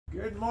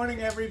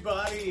morning,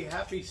 everybody.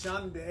 Happy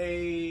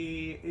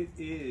Sunday. It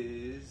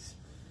is,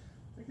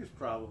 I think it's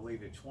probably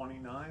the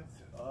 29th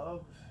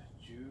of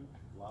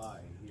July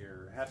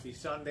here. Happy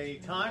Sunday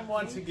time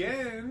once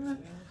again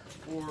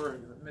for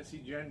Missy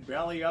Jen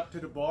Belly up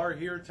to the bar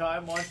here.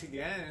 Time once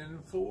again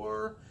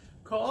for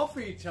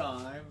coffee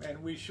time.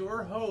 And we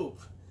sure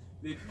hope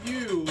that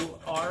you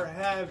are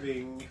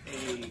having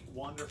a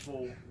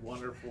wonderful,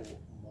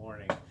 wonderful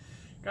morning.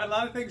 Got a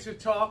lot of things to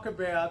talk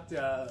about,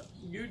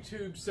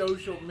 YouTube,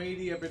 social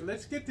media, but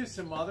let's get to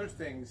some other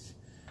things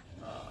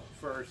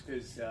first,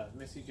 because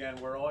Missy Jen,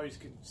 we're always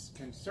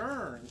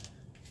concerned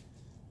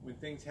when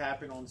things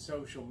happen on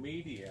social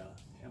media,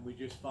 and we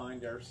just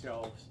find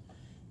ourselves,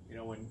 you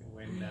know, when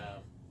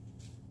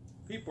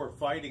people are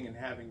fighting and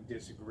having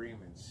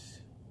disagreements,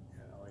 you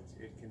know,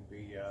 it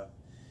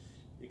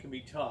can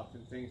be tough,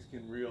 and things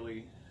can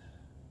really,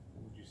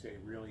 would you say,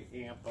 really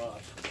amp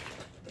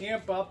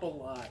up a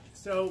lot.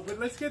 So, but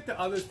let's get to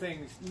other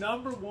things.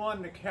 Number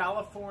one, the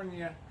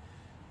California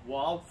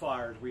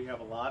wildfires. We have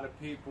a lot of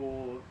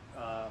people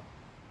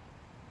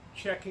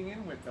checking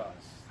in with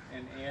us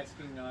and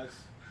asking us,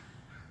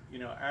 you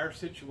know, our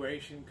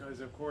situation, because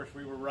of course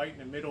we were right in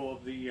the middle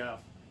of the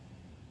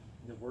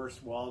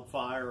worst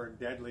wildfire and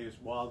deadliest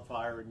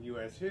wildfire in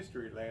U.S.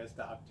 history last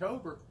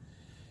October.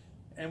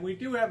 And we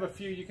do have a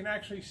few. You can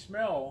actually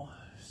smell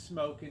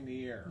smoke in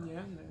the air. Yeah,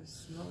 and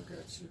there's smoke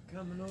actually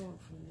coming over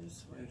from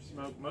this way. And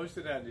smoke. Most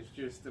of that is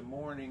just the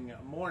morning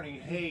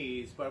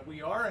haze, but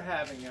we are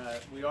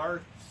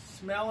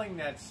smelling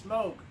that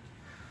smoke,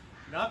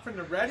 not from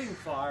the Redding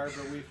fire,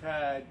 but we've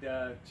had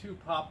two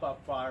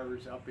pop-up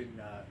fires up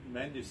in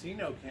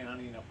Mendocino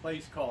County in a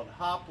place called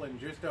Hopland,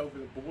 just over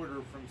the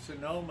border from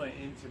Sonoma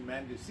into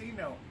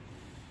Mendocino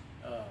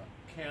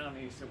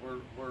County. So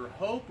we're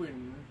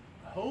hoping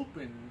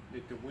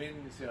that the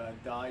winds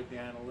die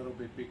down a little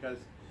bit, because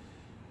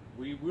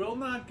we will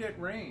not get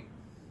rain.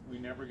 We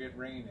never get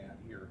rain out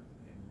here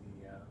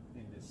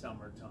in the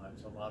summertime.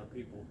 So a lot of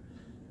people,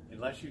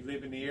 unless you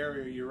live in the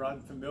area, you're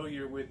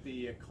unfamiliar with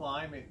the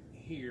climate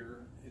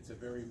here. It's a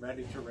very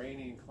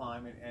Mediterranean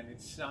climate, and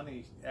it's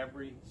sunny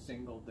every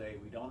single day.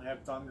 We don't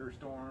have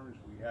thunderstorms.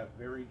 We have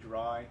very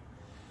dry,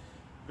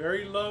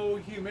 very low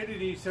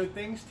humidity, so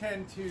things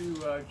tend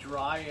to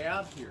dry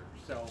out here.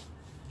 So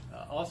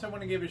also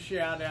want to give a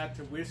shout out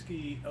to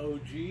Whiskey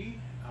OG,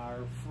 our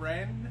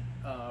friend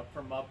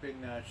from up in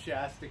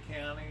Shasta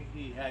County.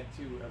 He had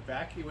to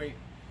evacuate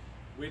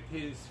with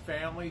his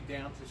family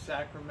down to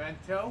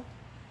Sacramento.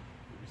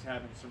 He was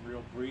having some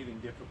real breathing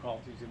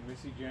difficulties, and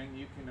Missy Jen,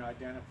 you can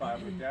identify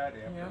with that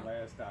after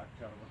last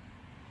October.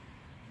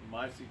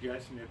 My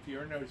suggestion, if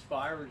you're in those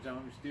fire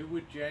zones, do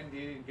what Jen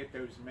did and get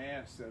those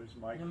masks, those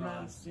micron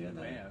masks.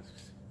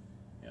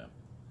 Yeah.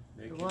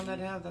 The one that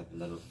have that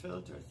little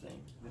filter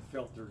thing. The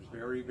filter is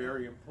very,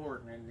 very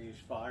important in these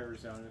fire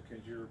zones,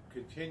 because you're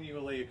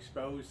continually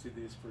exposed to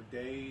this for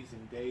days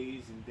and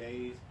days and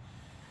days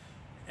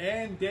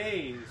and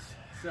days.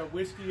 So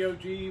Whiskey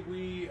OG,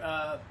 you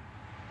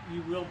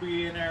will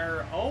be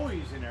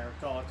always in our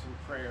thoughts and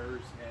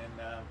prayers, and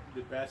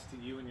the best to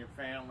you and your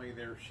family.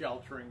 They're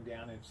sheltering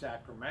down in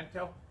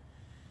Sacramento,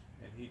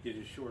 and he did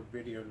a short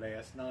video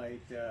last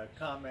night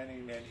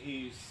commenting that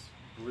he's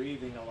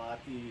breathing a lot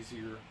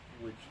easier,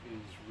 which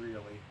is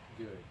really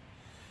good.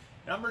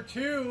 Number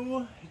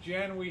two,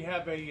 Jen, we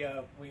have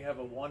a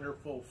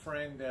wonderful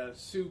friend,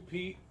 Sue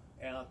Pete,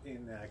 out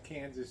in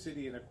Kansas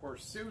City, and of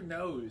course Sue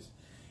knows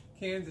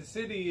Kansas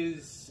City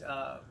is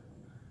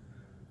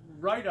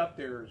right up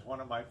there as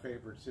one of my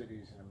favorite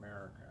cities in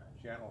America.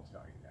 Jen will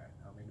tell you that.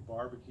 I mean, the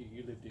barbecue.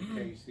 You lived in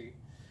KC,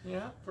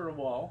 for a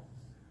while,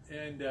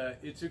 and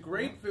it's a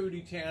great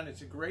foodie town.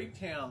 It's a great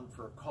town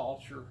for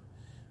culture.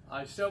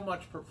 I so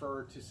much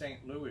prefer to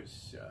St.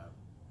 Louis,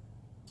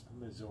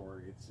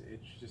 Missouri.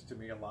 It's just, to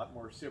me, a lot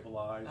more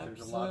civilized. Absolutely,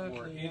 there's a lot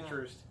more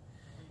interest.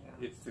 Yeah.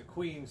 It's the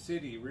Queen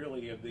City,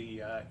 really, of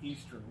the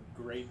Eastern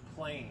Great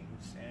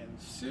Plains.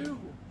 And Sue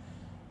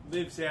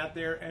lives out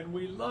there, and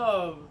we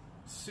love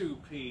Sue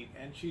Pete,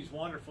 and she's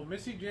wonderful.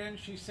 Missy Jen,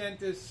 she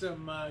sent us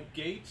some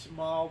Gates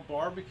Mall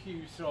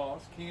barbecue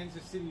sauce,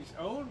 Kansas City's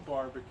own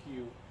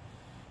barbecue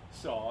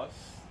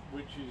sauce,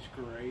 which is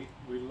great.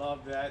 We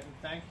love that, and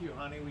thank you,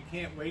 honey. We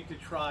can't wait to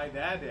try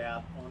that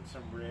out on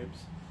some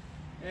ribs.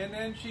 And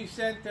then she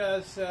sent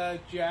us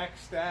Jack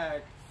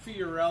Stack,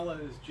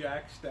 Fiorella's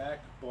Jack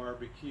Stack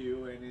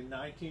barbecue, and in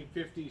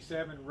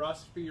 1957,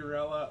 Russ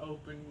Fiorella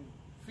opened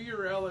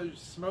Fiorella's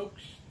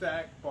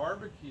Smokestack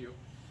Barbecue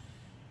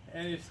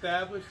and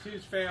established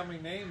his family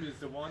name as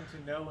the one to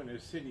know in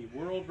his city,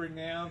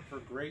 world-renowned for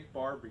great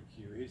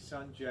barbecue. His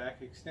son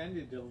Jack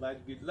extended the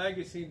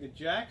legacy to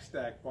Jack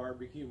Stack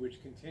Barbecue,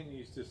 which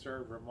continues to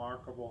serve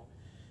remarkable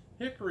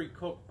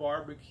hickory-cooked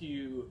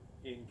barbecue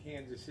in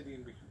Kansas City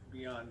and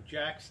beyond.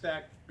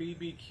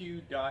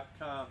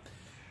 JackStackBBQ.com.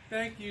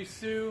 Thank you,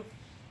 Sue.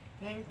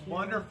 Thank you.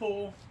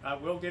 Wonderful. I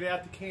will get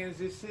out to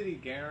Kansas City,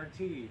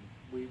 guaranteed.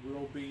 We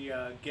will be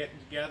getting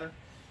together,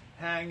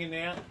 hanging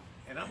out,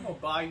 and I'm going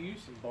to buy you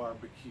some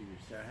barbecue.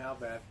 So how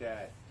about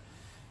that?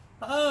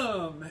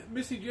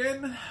 Missy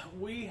Jen,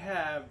 we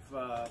have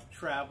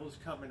travels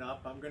coming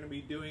up. I'm going to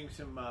be doing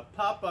some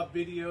pop-up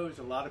videos.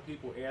 A lot of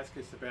people ask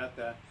us about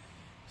the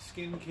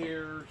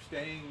skincare,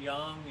 staying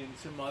young, and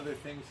some other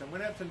things. I'm going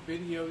to have some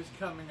videos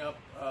coming up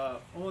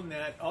on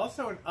that.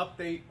 Also, an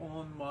update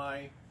on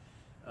my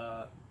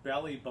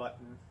belly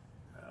button.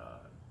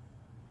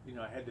 You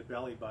know, I had the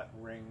belly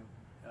button ring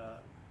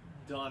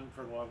done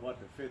for what,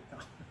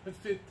 the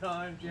fifth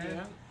time, Jen?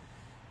 Yeah.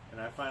 And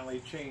I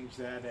finally changed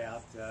that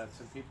out.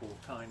 Some people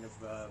kind of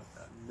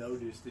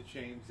noticed the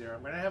change there.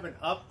 I'm going to have an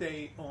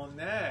update on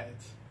that.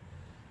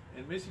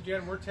 And Missy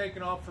Jen, we're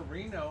taking off for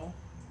Reno.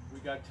 We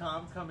got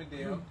Tom coming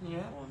down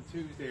on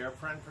Tuesday. Our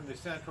friend from the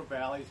Central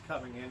Valley is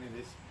coming in,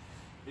 and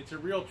it's a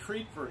real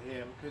treat for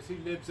him because he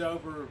lives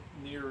over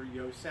near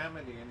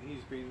Yosemite, and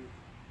he's been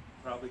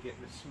probably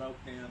getting the smoke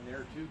down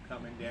there too,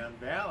 coming down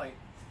Valley.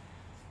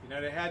 You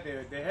know, they had to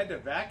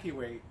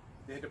evacuate.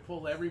 They had to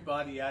pull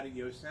everybody out of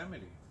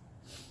Yosemite.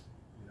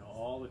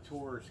 All the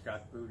tourists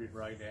got booted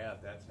right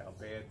out. That's how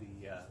bad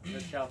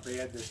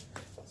the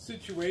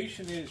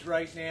situation is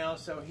right now.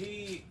 So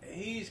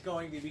he's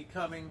going to be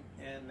coming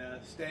and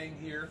staying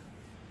here,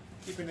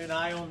 keeping an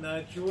eye on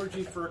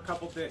Georgie for a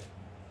couple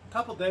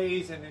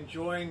days, and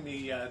enjoying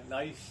the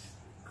nice,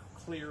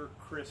 clear,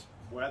 crisp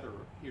weather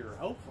here.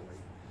 Hopefully,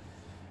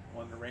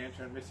 on the ranch.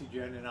 And Missy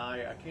Jen and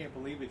I can't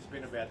believe it's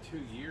been about 2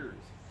 years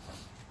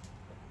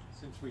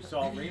since we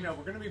saw Reno.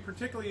 We're going to be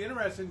particularly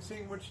interested in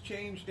seeing what's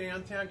changed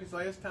downtown, because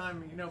last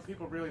time, you know,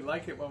 people really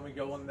like it when we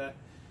go on the,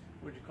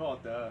 what do you call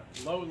it, the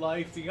low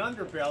life, the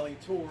underbelly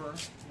tour,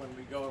 when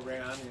we go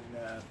around.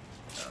 And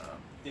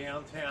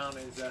downtown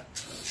is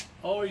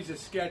always a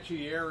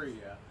sketchy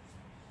area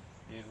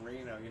in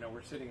Reno. You know,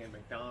 we're sitting at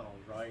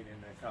McDonald's, right,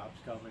 and the cops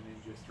come in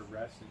and just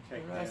arrest and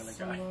take down the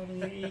guy.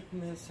 Somebody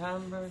eating his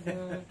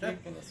hamburger,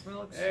 drinking his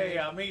milkshake. Hey,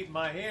 I'm eating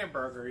my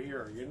hamburger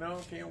here. You know,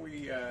 can't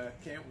we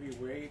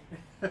wait?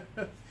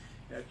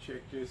 That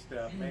chick just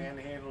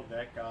manhandled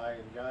that guy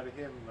and got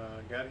him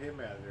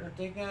out of there. But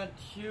they got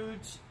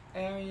huge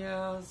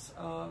areas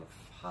of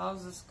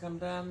houses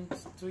condemned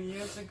 2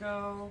 years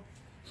ago.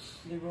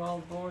 They were all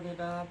boarded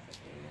up,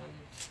 and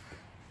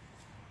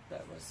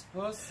that was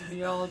supposed to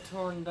be all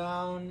torn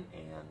down,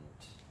 and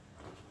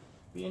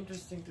be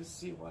interesting to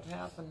see what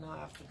happened now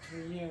after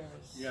 2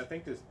 years. Yeah, I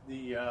think the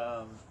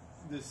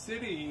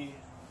city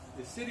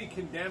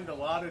condemned a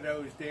lot of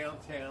those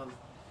downtown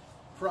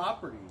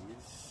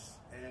properties,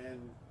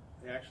 and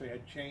they actually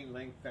had chain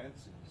link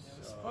fences. It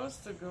was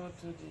supposed to go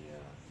to the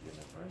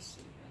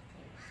university, I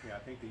think. Yeah, I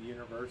think the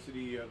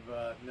University of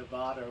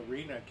Nevada,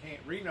 Reno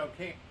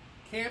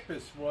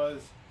campus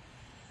was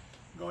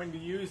going to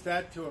use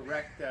that to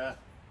erect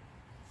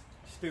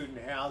student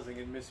housing,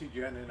 and Missy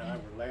Jen and I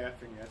were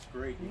laughing. That's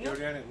great. You go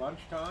down at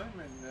lunchtime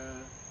and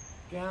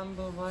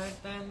gamble right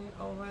then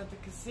over at the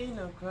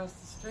casino across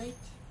the street.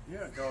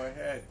 Yeah, go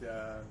ahead.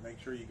 Make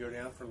sure you go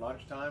down for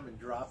lunchtime and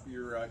drop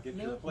your get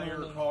your player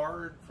money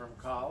card from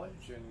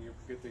college, and you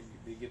get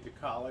the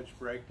college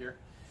break there,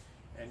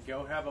 and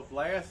go have a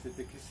blast at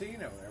the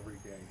casino every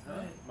day. Huh?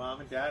 Right.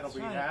 Mom and Dad will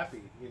be right.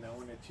 happy, you know,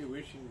 when the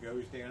tuition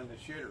goes down the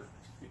shitter.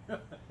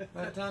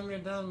 By the time you're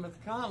done with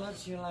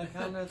college, you're like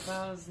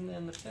 100,000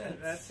 in the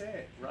pits. That's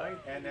it, right?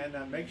 And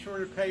then make sure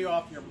to pay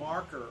off your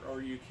marker,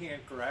 or you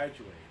can't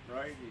graduate,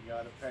 right? You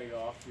got to pay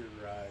off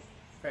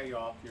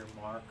your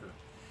marker.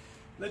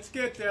 Let's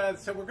get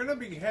so we're going to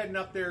be heading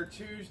up there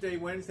Tuesday,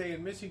 Wednesday,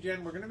 and Missy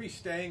Jen, we're going to be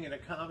staying in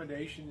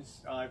accommodations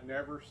I've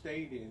never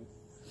stayed in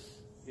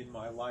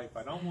my life.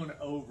 I don't want to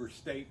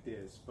overstate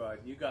this,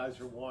 but you guys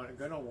are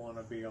going to want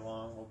to be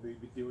along. We'll be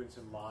doing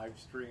some live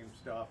stream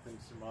stuff and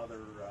some other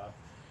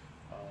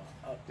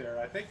up there.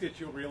 I think that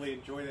you'll really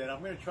enjoy that. I'm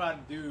going to try to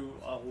do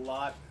a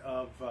lot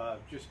of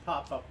just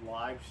pop-up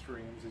live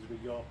streams as we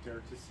go up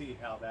there to see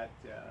how that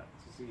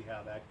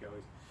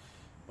goes.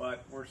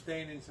 But we're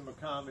staying in some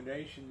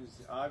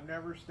accommodations I've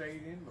never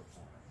stayed in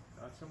before.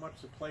 Not so much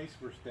the place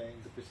we're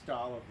staying, but the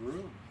style of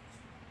room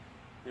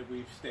that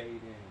we've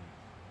stayed in.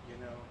 You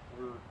know,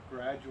 we're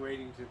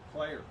graduating to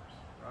players,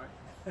 right?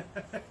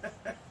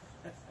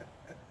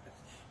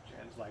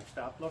 Jen's like,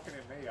 stop looking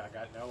at me. I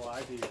got no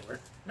idea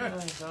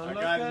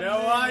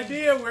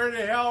where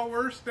the hell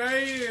we're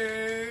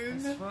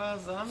staying. As far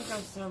as I'm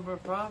concerned, we're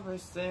probably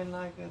staying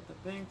like at the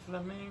Pink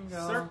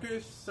Flamingo.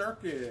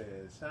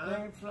 Circus, huh?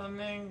 Pink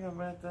Flamingo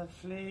with the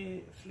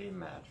flea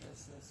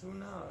mattresses. Who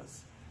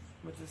knows?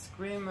 With the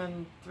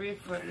screaming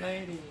 3-foot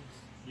lady.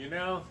 You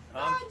know,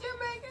 Don't you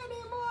make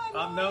any more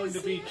I'm known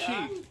to be noise cheap.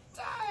 I'm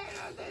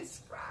tired of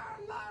this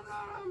crowd.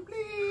 I'm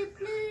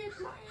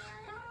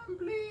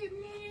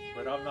bleeding.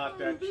 But I'm not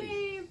that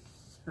cheap.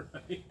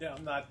 Right?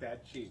 I'm not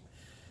that cheap.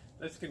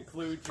 Let's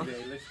conclude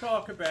today. Let's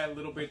talk about a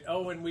little bit.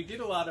 Oh, and we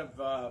did a lot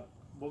of,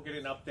 we'll get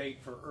an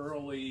update for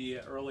early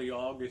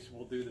August.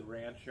 We'll do the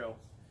rancho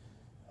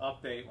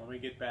update when we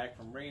get back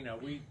from Reno.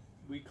 We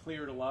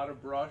cleared a lot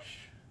of brush.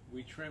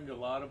 We trimmed a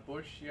lot of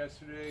bush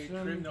yesterday,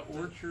 trimmed the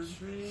orchard.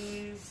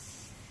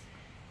 Trees.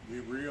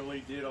 We really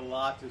did a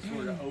lot to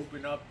sort of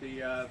open up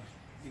the,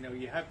 you know,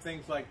 you have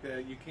things like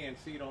you can't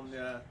see it on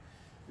the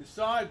the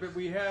side, but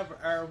we have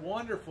our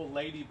wonderful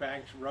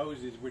Ladybanks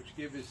roses, which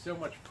give us so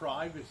much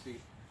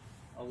privacy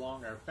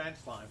along our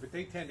fence line. But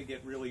they tend to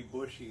get really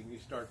bushy, and you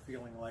start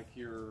feeling like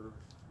you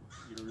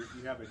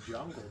have a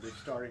jungle that's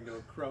starting to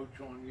encroach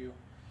on you.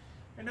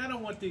 And I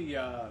don't want the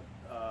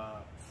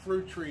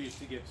fruit trees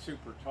to get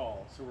super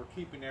tall, so we're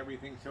keeping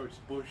everything so it's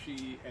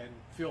bushy and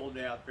filled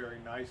out very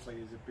nicely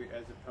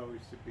as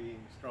opposed to being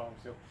strong.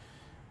 So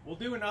we'll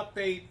do an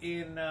update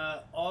in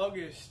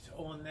August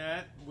on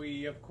that.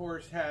 We, of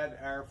course, had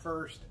our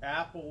first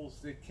apples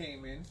that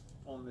came in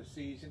on the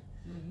season.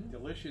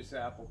 Delicious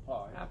apple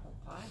pie. Apple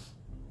pie.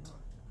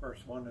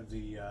 First one of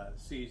the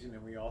season,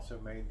 and we also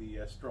made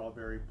the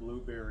strawberry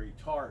blueberry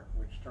tart,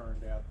 which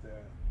turned out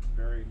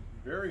very,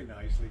 very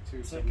nicely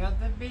too. Check out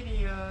the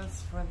videos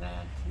for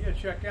that. Yeah,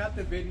 check out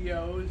the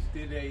videos.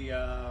 Did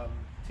a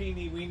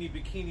teeny weeny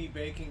bikini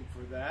baking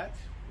for that,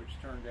 which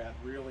turned out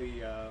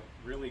really,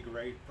 really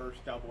great.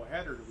 First double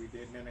header that we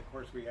did, and then of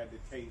course we had the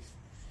taste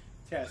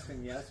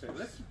testing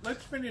yesterday.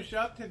 Let's finish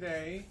up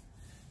today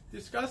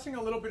discussing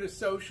a little bit of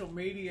social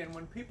media, and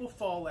when people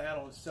fall out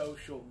on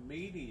social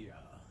media,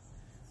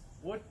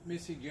 what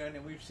Missy Jen,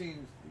 and we've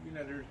seen, you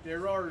know,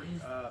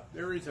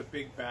 there is a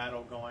big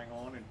battle going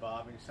on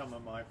involving some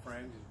of my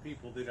friends and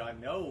people that I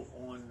know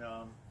on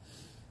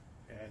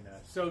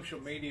social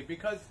media,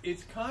 because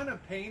it's kind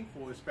of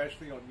painful,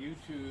 especially on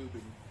YouTube,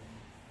 and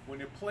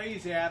when it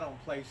plays out on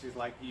places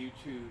like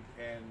YouTube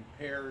and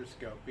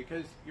Periscope,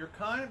 because you're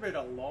kind of at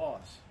a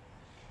loss.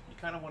 You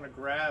kind of want to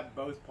grab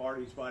both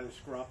parties by the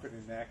scruff of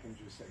the neck and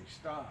just say,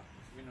 stop,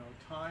 you know,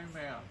 time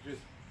out,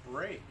 just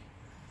break.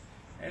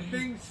 And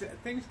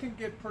things can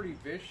get pretty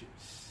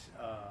vicious,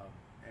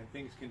 and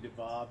things can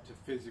devolve to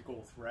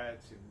physical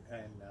threats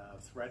and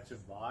threats of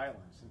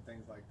violence and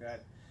things like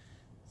that.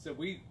 So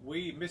we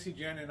Missy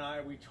Jen and I,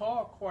 we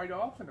talk quite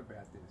often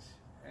about this.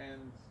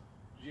 And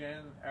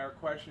Jen, our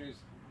question is,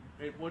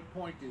 at what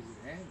point does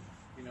it end?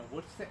 You know,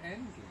 what's the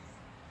end game?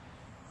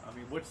 I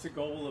mean, what's the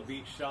goal of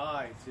each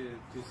side?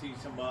 To see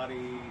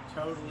somebody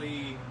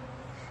totally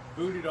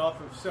booted off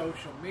of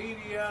social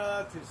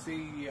media, to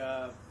see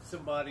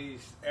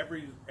somebody's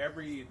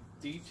every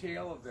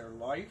detail of their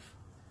life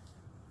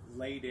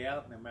laid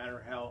out, no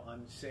matter how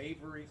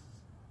unsavory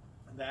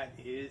that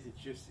is.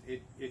 It's just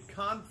it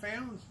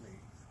confounds me.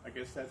 I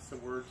guess that's the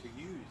word to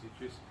use. It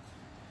just,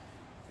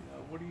 you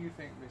know, what do you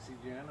think, Missy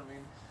Jen? I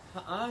mean,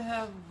 I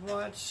have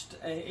watched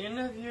an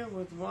interview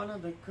with one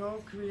of the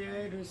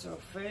co-creators of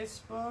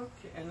Facebook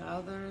and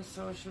other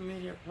social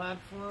media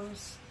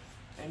platforms,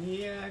 and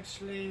he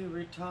actually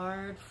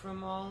retired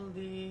from all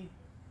the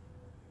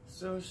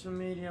social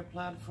media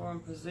platform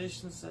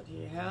positions that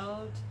he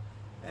held,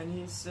 and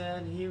he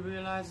said he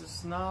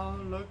realizes now,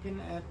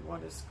 looking at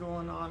what is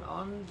going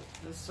on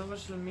the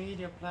social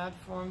media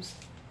platforms,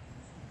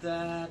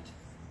 that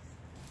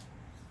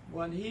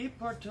what he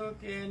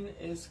partook in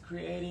is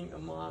creating a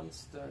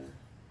monster,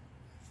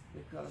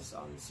 because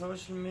on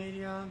social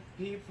media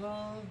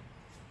people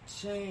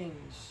change.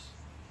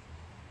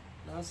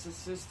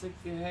 Narcissistic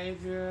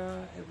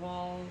behavior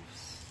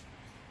evolves.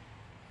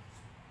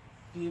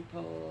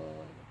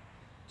 People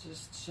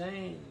just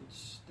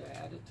change. Their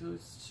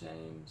attitudes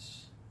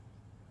change.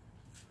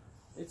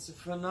 It's a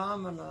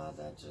phenomena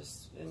that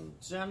just in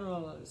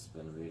general has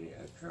been really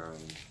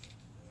occurring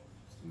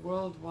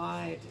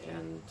worldwide,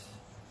 and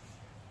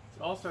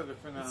it's also the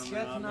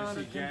phenomenon,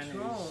 Missy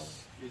Jen,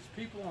 is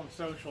people on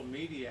social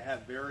media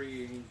have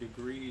varying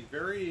degrees,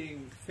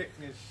 varying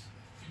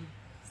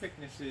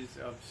thicknesses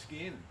of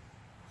skin.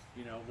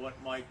 You know, what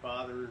might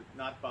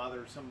not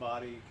bother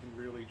somebody can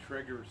really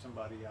trigger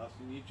somebody else,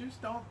 and you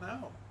just don't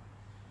know.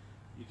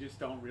 You just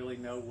don't really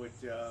know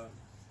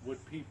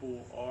what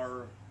people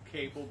are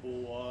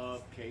capable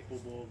of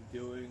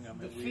doing. I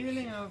mean, the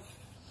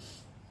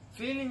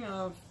feeling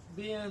of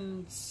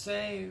being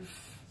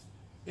safe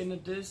in a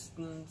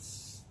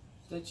distance,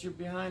 that you're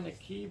behind a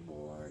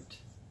keyboard,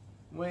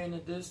 way in a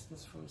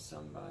distance from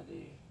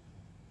somebody.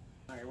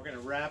 All right, we're going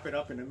to wrap it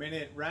up in a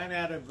minute. Ran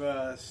out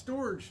of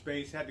storage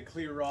space, had to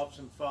clear off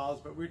some files,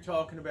 but we're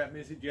talking about,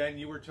 Missy Jen,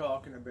 you were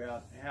talking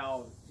about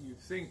how you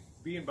think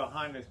being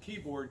behind a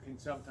keyboard can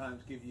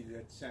sometimes give you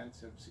that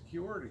sense of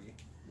security.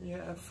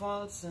 Yeah, a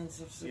false sense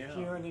of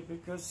security,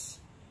 because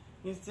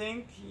you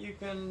think you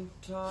can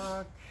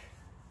talk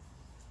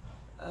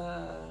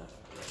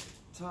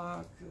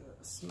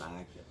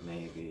smack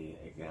maybe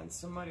against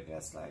somebody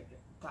that's like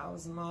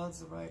 1,000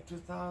 miles away,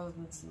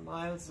 2,000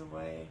 miles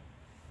away.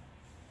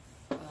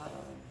 You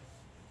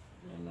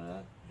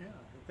know, yeah,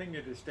 the thing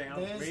that astounds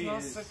me is there's no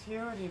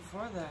security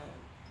for that.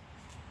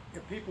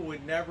 Yeah, people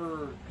would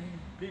never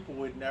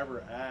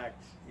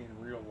act in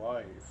real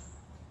life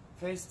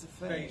face to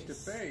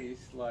face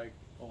like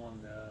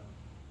on the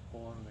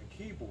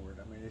keyboard.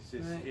 I mean, it's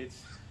just right.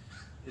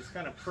 It's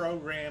kind of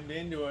programmed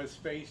into us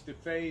face to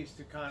face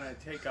to kind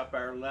of take up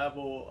our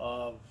level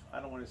of, I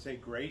don't want to say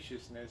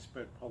graciousness,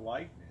 but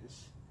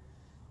politeness,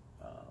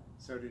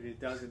 so that it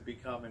doesn't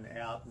become an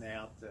out and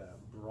out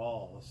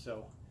brawl.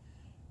 So,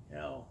 you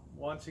know,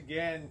 once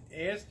again,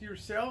 ask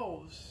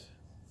yourselves,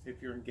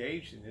 if you're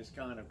engaged in this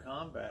kind of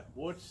combat,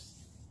 what's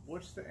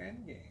the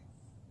end game?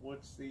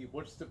 What's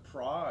the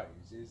prize?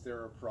 Is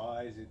there a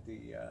prize at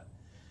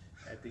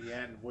the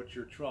end? What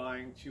you're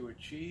trying to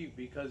achieve?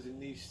 Because in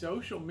these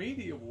social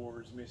media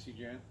wars, Missy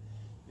Jen,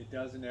 it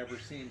doesn't ever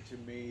seem to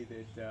me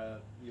that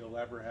you'll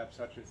ever have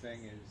such a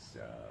thing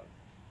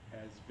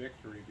as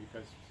victory,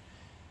 because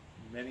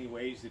many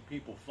ways that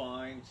people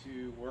find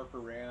to work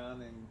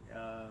around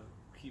and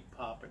keep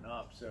popping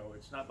up. So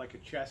it's not like a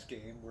chess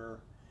game where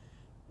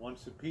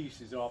once a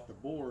piece is off the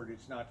board,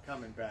 it's not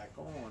coming back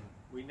on.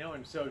 We know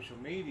in social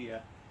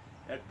media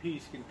that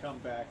piece can come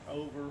back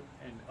over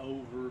and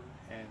over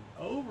and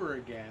over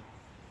again.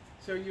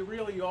 So you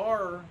really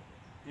are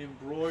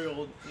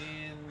embroiled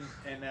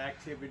in an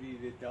activity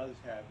that does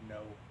have no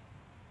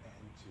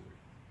end to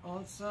it.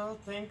 Also,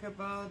 think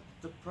about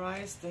the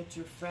price that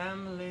your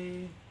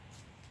family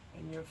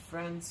and your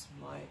friends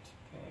might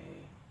pay.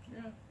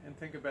 Yeah, and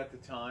think about the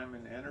time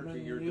and energy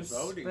When you're you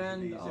devoting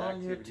spend to these all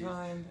activities. your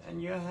time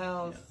and your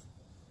health,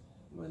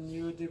 when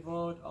you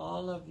devote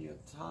all of your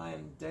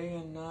time, day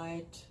and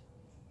night,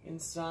 in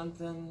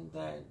something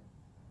that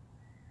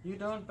you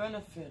don't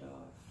benefit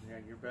of. Yeah,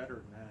 you're better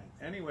than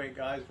that. Anyway,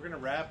 guys, we're going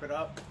to wrap it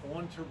up.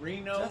 On to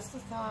Reno. Just a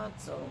thought.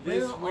 So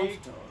This we're week.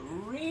 off to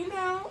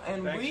Reno,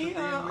 and Thanks for we being with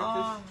are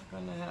us.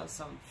 going to have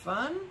some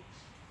fun.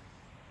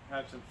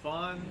 Have some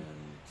fun.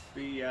 And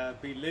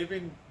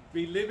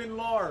Be living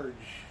large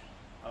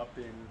up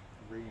in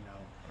Reno.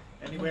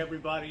 Anyway,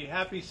 everybody,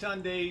 happy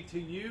Sunday to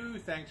you.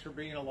 Thanks for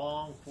being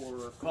along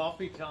for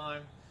coffee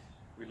time.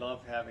 We love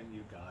having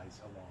you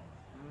guys along.